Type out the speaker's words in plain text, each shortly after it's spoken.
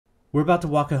We're about to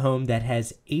walk a home that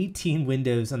has 18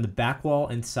 windows on the back wall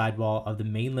and side wall of the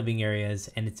main living areas,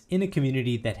 and it's in a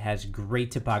community that has great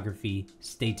topography.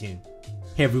 Stay tuned.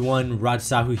 Hey everyone, Raj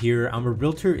Sahu here. I'm a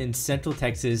realtor in Central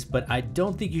Texas, but I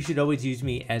don't think you should always use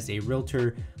me as a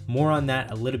realtor. More on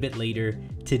that a little bit later.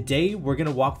 Today, we're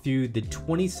gonna walk through the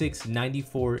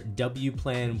 2694W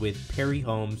plan with Perry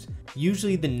Homes.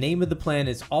 Usually the name of the plan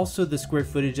is also the square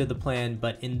footage of the plan,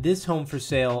 but in this home for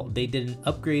sale, they did an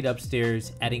upgrade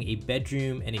upstairs, adding a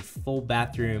bedroom and a full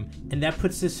bathroom. And that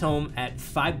puts this home at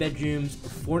 5 bedrooms,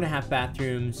 4.5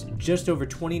 bathrooms, just over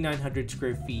 2,900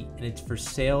 square feet, and it's for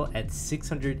sale at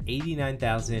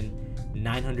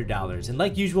 $689,900. And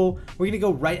like usual, we're gonna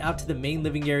go right out to the main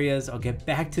living areas. I'll get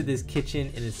back to this kitchen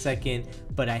in a second,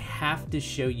 but I have to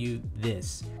show you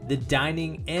this. The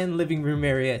dining and living room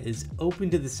area is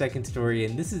open to the second story,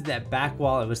 and this is that back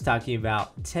wall I was talking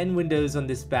about. 10 windows on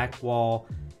this back wall.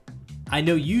 I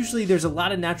know usually there's a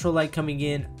lot of natural light coming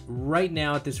in. Right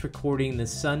now at this recording, the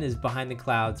sun is behind the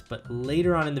clouds, but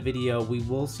later on in the video, we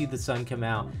will see the sun come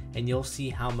out and you'll see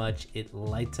how much it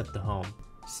lights up the home.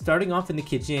 Starting off in the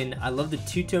kitchen, I love the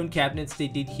two-tone cabinets they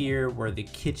did here, where the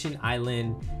kitchen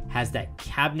island has that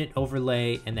cabinet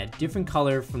overlay and that different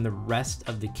color from the rest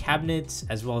of the cabinets,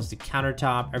 as well as the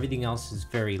countertop. Everything else is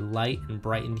very light and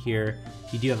bright in here.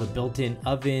 You do have a built-in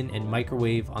oven and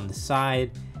microwave on the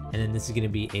side. And then this is going to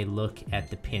be a look at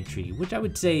the pantry, which I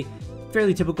would say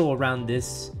fairly typical around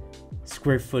this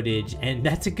square footage. And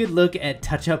that's a good look at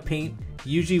touch-up paint.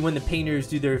 Usually when the painters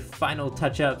do their final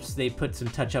touch-ups, they put some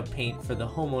touch-up paint for the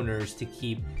homeowners to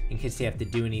keep in case they have to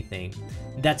do anything.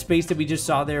 That space that we just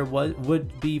saw there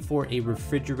would be for a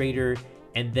refrigerator.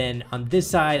 And then on this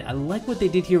side, I like what they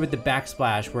did here with the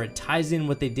backsplash, where it ties in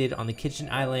what they did on the kitchen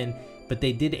island, but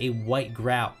they did a white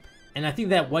grout. And I think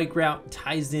that white grout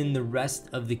ties in the rest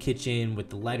of the kitchen with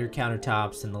the lighter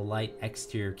countertops and the light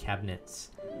exterior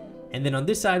cabinets. And then on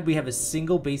this side, we have a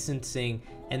single basin sink.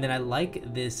 And then I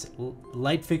like this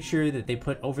light fixture that they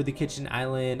put over the kitchen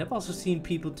island. I've also seen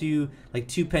people do like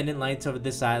 2 pendant lights over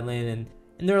this island.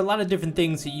 And there are a lot of different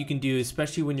things that you can do,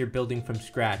 especially when you're building from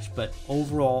scratch. But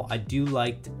overall, I did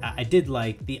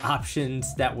like the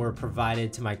options that were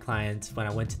provided to my clients when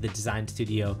I went to the design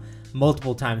studio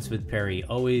multiple times with Perry.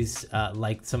 Always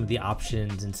liked some of the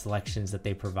options and selections that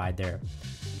they provide there.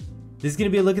 This is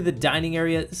going to be a look at the dining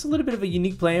area. It's a little bit of a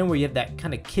unique plan where you have that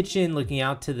kind of kitchen looking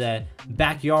out to the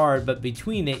backyard, but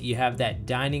between it, you have that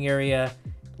dining area,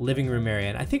 living room area.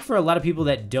 And I think for a lot of people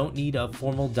that don't need a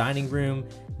formal dining room,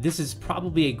 this is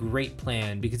probably a great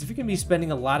plan, because if you're going to be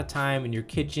spending a lot of time in your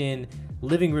kitchen,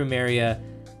 living room area,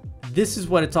 this is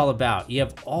what it's all about. You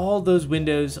have all those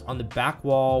windows on the back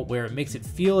wall where it makes it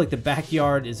feel like the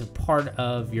backyard is a part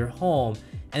of your home.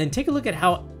 And then take a look at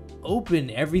how open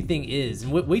everything is,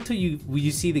 and wait till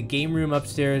you see the game room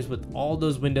upstairs with all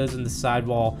those windows in the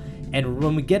sidewall. And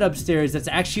when we get upstairs, that's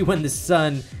actually when the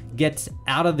sun gets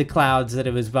out of the clouds that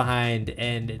it was behind,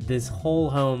 and this whole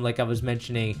home, like I was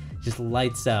mentioning, just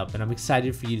lights up, and I'm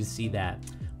excited for you to see that.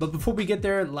 But before we get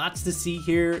there, lots to see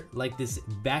here, like this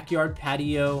backyard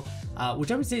patio,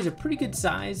 which I would say is a pretty good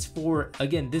size for,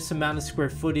 again, this amount of square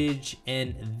footage,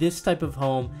 and this type of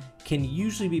home can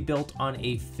usually be built on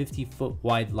a 50-foot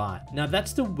wide lot. Now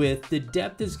that's the width. The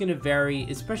depth is going to vary,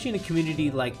 especially in a community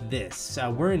like this.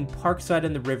 We're in Parkside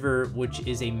on the river, which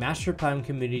is a master plan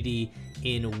community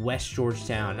in West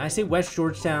Georgetown. And I say West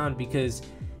Georgetown because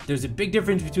there's a big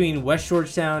difference between West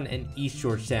Georgetown and East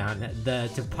Georgetown. The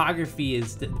topography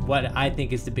is what I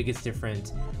think is the biggest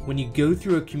difference. When you go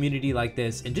through a community like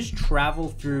this and just travel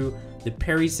through the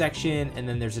Perry section, and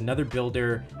then there's another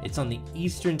builder, it's on the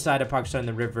eastern side of Parkside on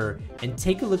the river, and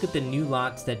take a look at the new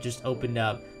lots that just opened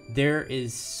up. There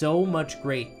is so much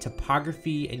great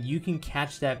topography, and you can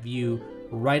catch that view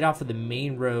right off of the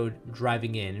main road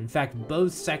driving in. In fact,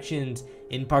 both sections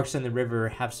in Parkside on the river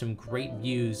have some great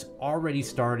views already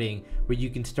starting, where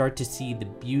you can start to see the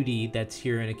beauty that's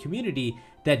here in a community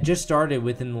that just started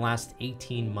within the last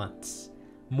 18 months.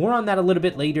 More on that a little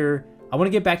bit later. I want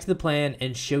to get back to the plan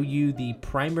and show you the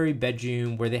primary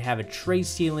bedroom, where they have a tray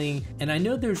ceiling. And I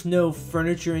know there's no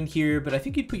furniture in here, but I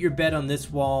think you'd put your bed on this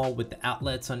wall with the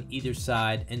outlets on either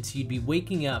side, and so you'd be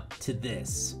waking up to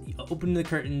this. You open the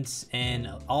curtains and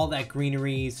all that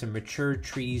greenery, some mature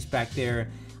trees back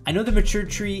there. I know the mature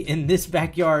tree in this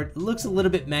backyard looks a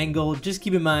little bit mangled. Just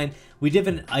keep in mind, we did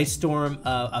an ice storm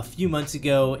a few months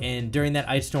ago, and during that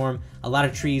ice storm, a lot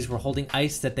of trees were holding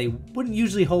ice that they wouldn't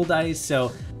usually hold ice.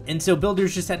 So And so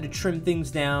builders just had to trim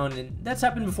things down, and that's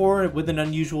happened before with an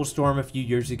unusual storm a few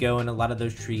years ago, and a lot of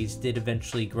those trees did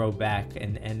eventually grow back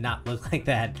and not look like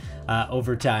that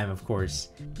over time, of course.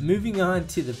 Moving on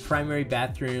to the primary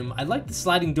bathroom, I like the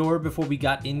sliding door before we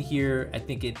got in here. I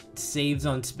think it saves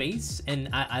on space, and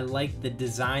I like the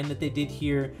design that they did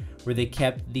here, where they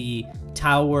kept the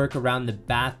tile work around the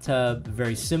bathtub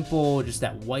very simple, just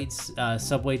that white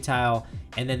subway tile,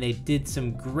 and then they did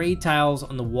some gray tiles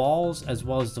on the walls as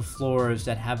well as the floors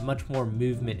that have much more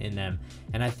movement in them.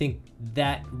 And I think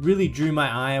that really drew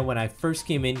my eye when I first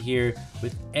came in here,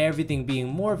 with everything being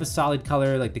more of a solid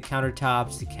color, like the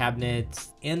countertops, the cabinets,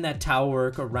 and that tile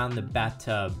work around the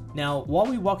bathtub. Now, while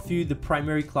we walk through the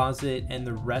primary closet and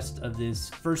the rest of this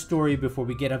first story before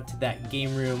we get up to that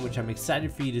game room, which I'm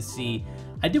excited for you to see,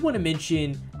 I did want to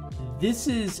mention this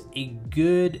is a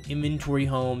good inventory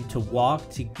home to walk,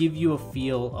 to give you a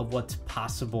feel of what's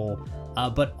possible,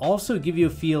 but also give you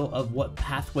a feel of what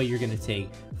pathway you're going to take.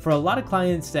 For a lot of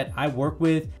clients that I work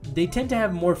with, they tend to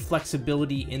have more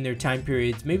flexibility in their time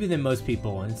periods, maybe than most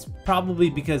people. And it's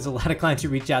probably because a lot of clients who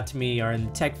reach out to me are in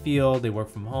the tech field, they work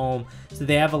from home, so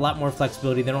they have a lot more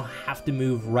flexibility. They don't have to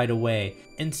move right away.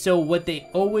 And so what they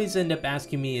always end up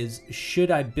asking me is, should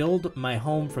I build my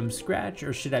home from scratch,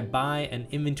 or should I buy an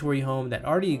inventory home that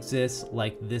already exists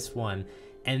like this one?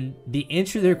 And the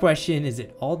answer to their question is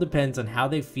it all depends on how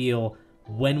they feel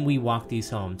when we walk these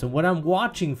homes. And what I'm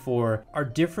watching for are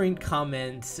different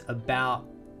comments about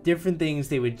different things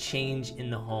they would change in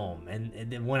the home. And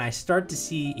then when I start to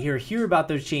hear about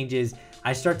those changes,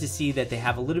 I start to see that they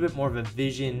have a little bit more of a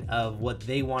vision of what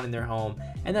they want in their home.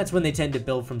 And that's when they tend to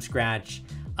build from scratch.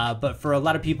 But for a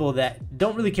lot of people that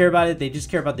don't really care about it, they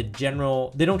just care about the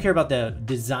general, they don't care about the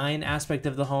design aspect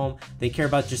of the home. They care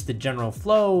about just the general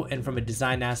flow. And from a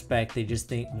design aspect, they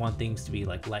just want things to be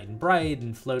like light and bright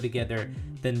and flow together.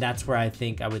 Then that's where I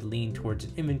think I would lean towards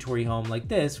an inventory home like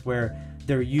this, where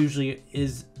there usually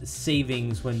is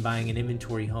savings when buying an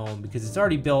inventory home because it's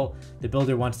already built. The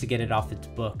builder wants to get it off its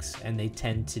books, and they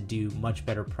tend to do much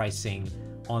better pricing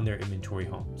on their inventory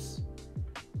homes.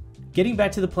 Getting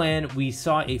back to the plan, we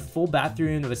saw a full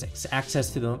bathroom that was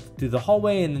access to through the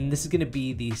hallway, and then this is going to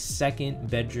be the second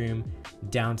bedroom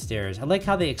downstairs. I like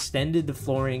how they extended the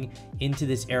flooring into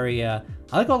this area.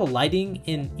 I like all the lighting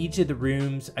in each of the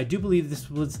rooms. I do believe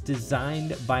this was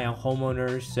designed by a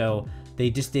homeowner, so they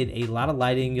just did a lot of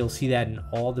lighting. You'll see that in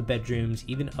all the bedrooms,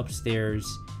 even upstairs.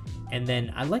 And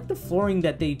then I like the flooring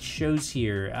that they chose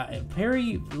here.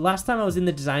 Perry, last time I was in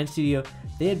the design studio,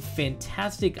 they had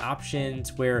fantastic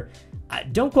options where,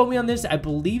 don't quote me on this, I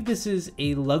believe this is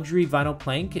a luxury vinyl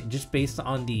plank just based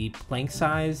on the plank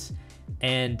size.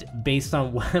 And based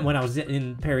on when I was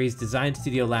in Perry's design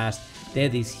studio last, they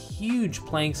had these huge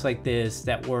planks like this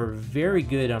that were very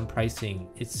good on pricing,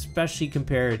 especially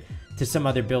compared to some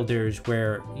other builders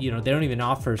where, you know, they don't even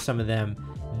offer some of them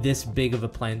this big of a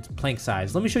plank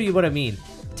size. Let me show you what I mean.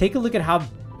 Take a look at how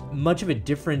much of a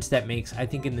difference that makes, I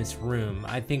think, in this room.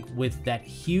 I think with that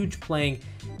huge plank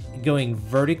going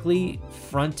vertically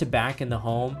front to back in the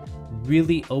home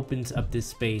really opens up this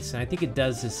space, and I think it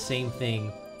does the same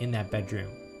thing in that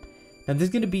bedroom. Now there's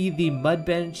going to be the mud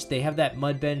bench. They have that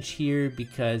mud bench here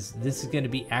because this is going to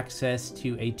be access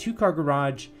to a 2-car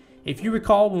garage. If you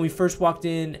recall, when we first walked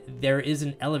in, there is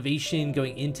an elevation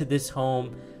going into this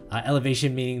home.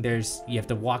 Elevation meaning you have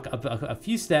to walk up a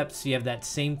few steps. So you have that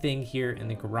same thing here in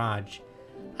the garage.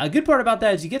 A good part about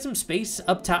that is you get some space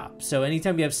up top. So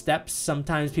anytime you have steps,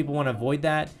 sometimes people want to avoid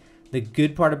that. The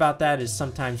good part about that is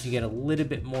sometimes you get a little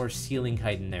bit more ceiling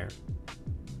height in there.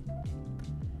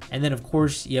 And then of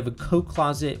course you have a coat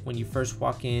closet when you first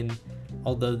walk in,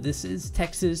 although this is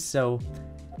Texas, so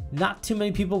not too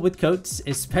many people with coats,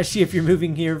 especially if you're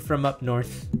moving here from up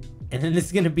north. And then this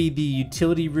is going to be the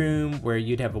utility room where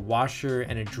you'd have a washer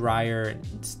and a dryer.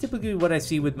 It's typically what I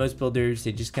see with most builders.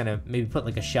 They just kind of maybe put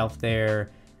like a shelf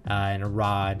there and a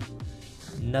rod.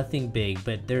 Nothing big,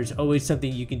 but there's always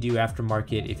something you can do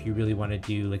aftermarket if you really want to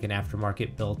do like an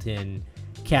aftermarket built-in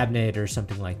cabinet or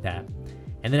something like that.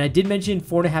 And then I did mention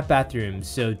 4.5 bathrooms.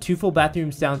 So 2 full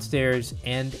bathrooms downstairs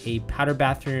and a powder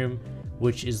bathroom,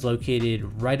 which is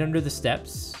located right under the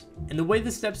steps. And the way the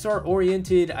steps are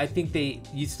oriented, I think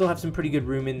you still have some pretty good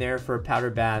room in there for a powder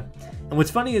bath. And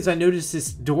what's funny is I noticed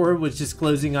this door was just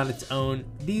closing on its own.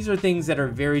 These are things that are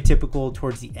very typical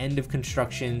towards the end of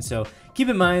construction. So keep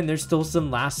in mind, there's still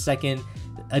some last second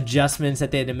adjustments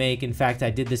that they had to make. In fact, I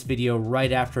did this video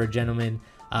right after a gentleman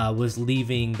was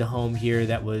leaving the home here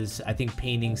that was, I think,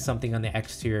 painting something on the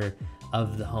exterior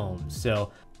of the home.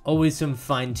 So always some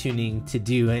fine tuning to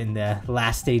do in the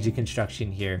last stage of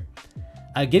construction here.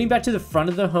 Getting back to the front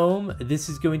of the home, this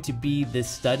is going to be the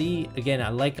study. Again, I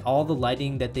like all the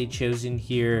lighting that they chose in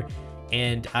here,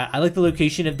 and I like the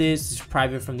location of this. It's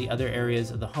private from the other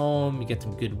areas of the home. You get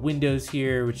some good windows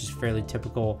here, which is fairly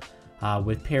typical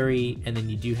with Perry, and then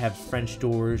you do have French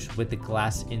doors with the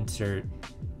glass insert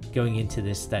going into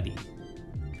this study.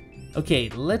 Okay,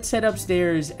 let's head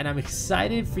upstairs, and I'm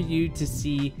excited for you to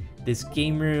see this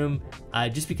game room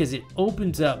just because it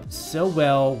opens up so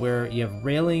well, where you have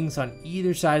railings on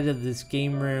either side of this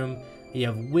game room, you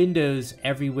have windows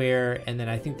everywhere, and then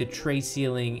I think the tray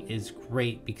ceiling is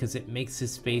great because it makes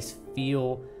this space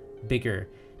feel bigger.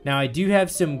 Now, I do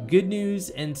have some good news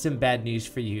and some bad news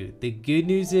for you. The good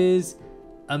news is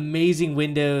amazing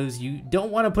windows. You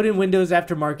don't want to put in windows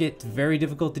aftermarket. It's very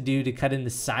difficult to do, to cut in the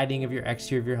siding of your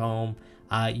exterior of your home.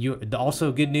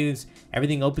 Also good news,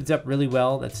 everything opens up really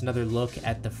well. That's another look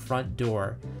at the front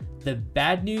door. The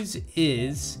bad news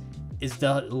is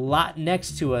the lot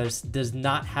next to us does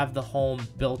not have the home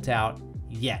built out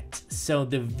yet. So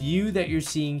the view that you're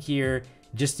seeing here,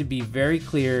 just to be very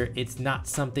clear, it's not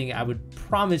something I would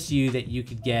promise you that you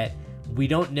could get. We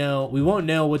won't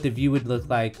know what the view would look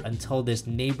like until this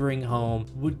neighboring home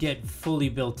would get fully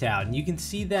built out. And you can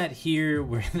see that here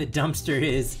where the dumpster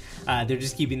is. They're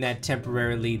just keeping that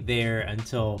temporarily there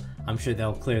until I'm sure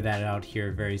they'll clear that out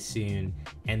here very soon.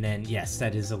 And then yes,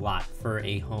 that is a lot for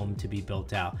a home to be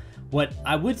built out. What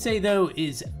I would say though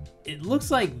is it looks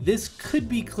like this could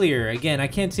be clear. Again, I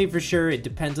can't say for sure. It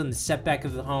depends on the setback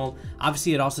of the home.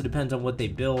 Obviously, it also depends on what they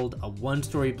build. A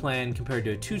one-story plan compared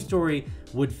to a two-story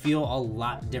would feel a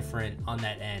lot different on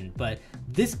that end. But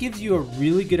this gives you a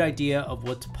really good idea of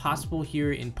what's possible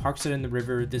here in Parkside on the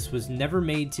River. This was never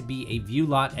made to be a view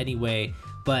lot anyway,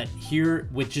 but here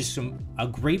with just a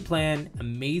great plan,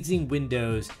 amazing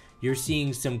windows, you're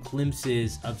seeing some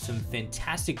glimpses of some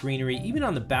fantastic greenery, even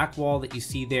on the back wall that you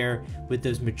see there with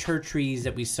those mature trees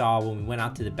that we saw when we went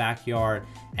out to the backyard.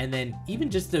 And then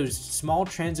even just those small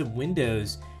transit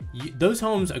windows, those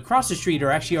homes across the street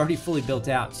are actually already fully built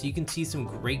out. So you can see some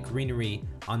great greenery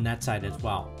on that side as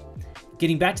well.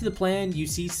 Getting back to the plan, you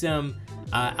see some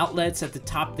outlets at the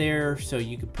top there, so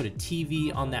you could put a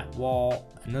TV on that wall.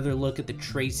 Another look at the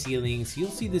tray ceiling, so you'll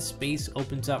see the space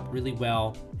opens up really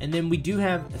well. And then we do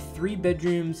have 3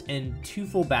 bedrooms and 2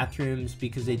 full bathrooms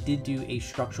because they did do a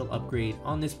structural upgrade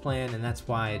on this plan, and that's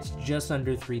why it's just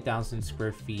under 3,000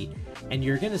 square feet. And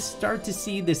you're gonna start to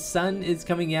see the sun is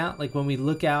coming out. Like when we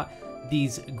look out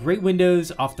these great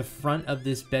windows off the front of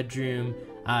this bedroom,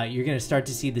 you're gonna start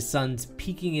to see the sun's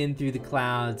peeking in through the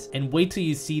clouds, and wait till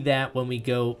you see that when we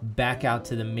go back out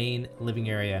to the main living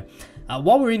area.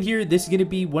 While we're in here, this is gonna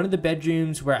be one of the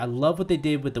bedrooms where I love what they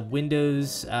did with the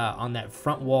windows on that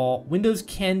front wall. Windows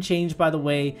can change, by the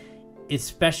way,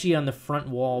 especially on the front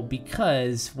wall,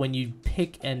 because when you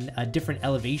pick a different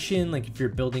elevation, like if you're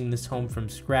building this home from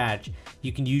scratch,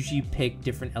 you can usually pick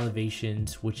different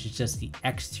elevations, which is just the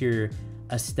exterior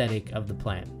aesthetic of the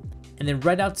plan. And then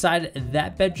right outside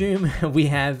that bedroom, we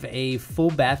have a full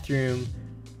bathroom.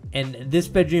 And this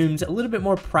bedroom's a little bit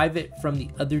more private from the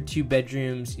other 2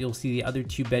 bedrooms. You'll see the other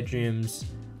 2 bedrooms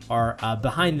are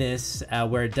behind this,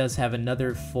 where it does have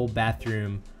another full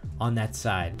bathroom on that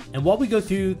side. And while we go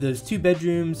through those 2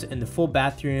 bedrooms and the full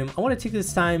bathroom, I want to take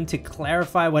this time to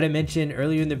clarify what I mentioned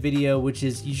earlier in the video, which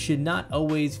is you should not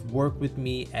always work with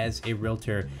me as a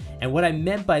realtor. And what I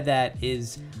meant by that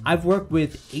is I've worked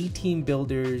with 18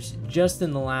 builders just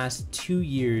in the last 2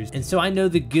 years, and so I know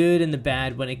the good and the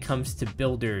bad when it comes to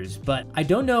builders, but I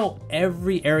don't know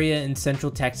every area in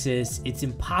Central Texas. It's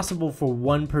impossible for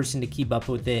one person to keep up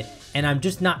with it, and I'm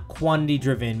just not quantity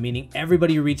driven, meaning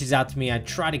everybody who reaches out to me, I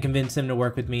try to convince them to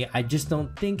work with me. I just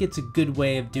don't think it's a good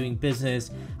way of doing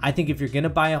business. I think if you're gonna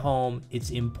buy a home, it's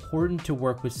important to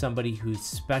work with somebody who's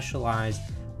specialized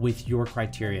with your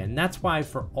criteria. And that's why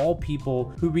for all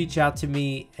people who reach out to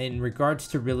me in regards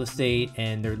to real estate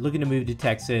and they're looking to move to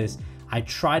Texas, I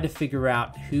try to figure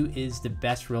out who is the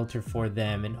best realtor for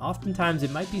them. And oftentimes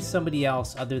it might be somebody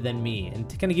else other than me. And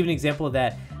to kind of give an example of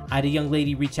that, I had a young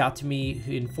lady reach out to me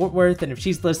in Fort Worth, and if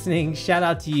she's listening, shout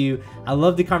out to you. I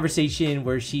love the conversation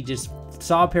where she just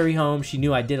saw Perry home. She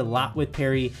knew I did a lot with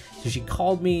Perry, so she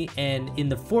called me. And in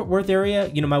the Fort Worth area,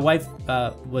 you know, my wife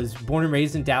was born and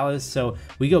raised in Dallas, so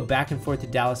we go back and forth to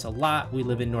Dallas a lot. We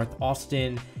live in North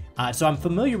Austin, so I'm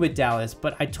familiar with Dallas.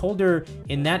 But I told her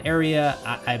in that area,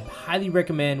 I highly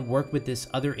recommend work with this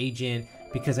other agent,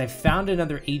 because I found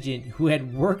another agent who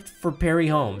had worked for Perry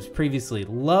Homes previously,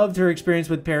 loved her experience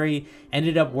with Perry,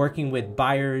 ended up working with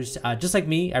buyers, just like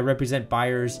me. I represent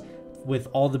buyers with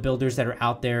all the builders that are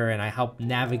out there, and I help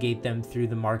navigate them through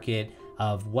the market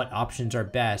of what options are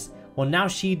best. Well, now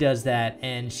she does that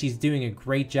and she's doing a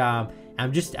great job.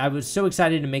 I was so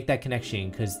excited to make that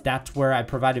connection because that's where I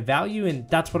provided value and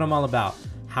that's what I'm all about.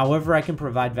 However I can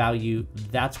provide value,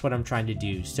 that's what I'm trying to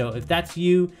do. So if that's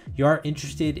you are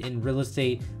interested in real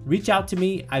estate, reach out to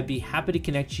me. I'd be happy to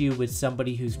connect you with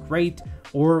somebody who's great,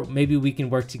 or maybe we can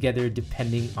work together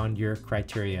depending on your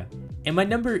criteria. And my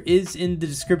number is in the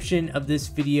description of this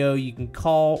video. You can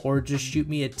call or just shoot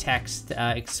me a text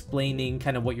explaining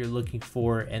kind of what you're looking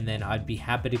for, and then I'd be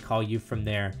happy to call you from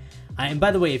there. And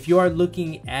by the way, if you are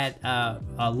looking at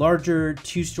a larger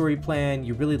 2-story plan,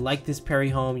 you really like this Perry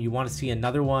home, you want to see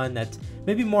another one that's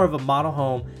maybe more of a model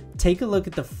home, take a look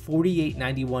at the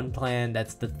 4891 plan.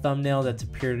 That's the thumbnail that's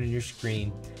appeared on your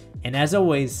screen. And as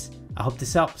always, I hope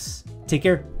this helps. Take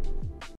care.